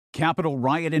Capitol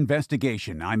riot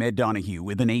investigation. I'm Ed Donahue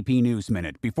with an AP News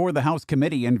Minute. Before the House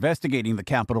committee investigating the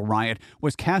Capitol riot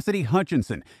was Cassidy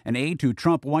Hutchinson, an aide to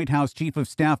Trump White House Chief of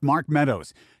Staff Mark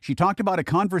Meadows. She talked about a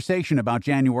conversation about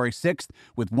January 6th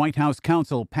with White House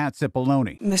counsel Pat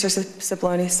Cipollone. Mr.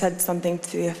 Cipollone said something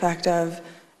to the effect of,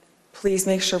 "Please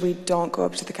make sure we don't go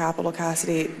up to the Capitol,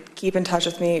 Cassidy. Keep in touch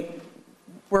with me.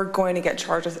 We're going to get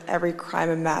charged with every crime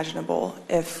imaginable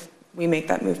if we make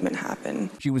that movement happen."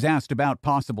 She was asked about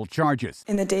possible charges.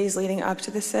 In the days leading up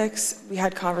to the 6th, we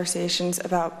had conversations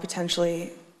about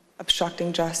potentially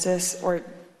obstructing justice or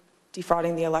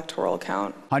defrauding the electoral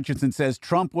count. Hutchinson says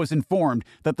Trump was informed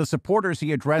that the supporters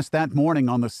he addressed that morning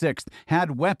on the 6th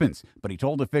had weapons, but he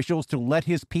told officials to let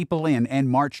his people in and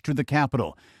march to the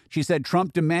Capitol. She said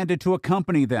Trump demanded to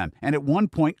accompany them and at one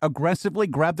point aggressively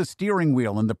grabbed the steering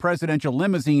wheel in the presidential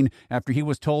limousine after he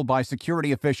was told by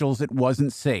security officials it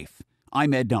wasn't safe.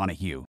 I'm Ed Donahue.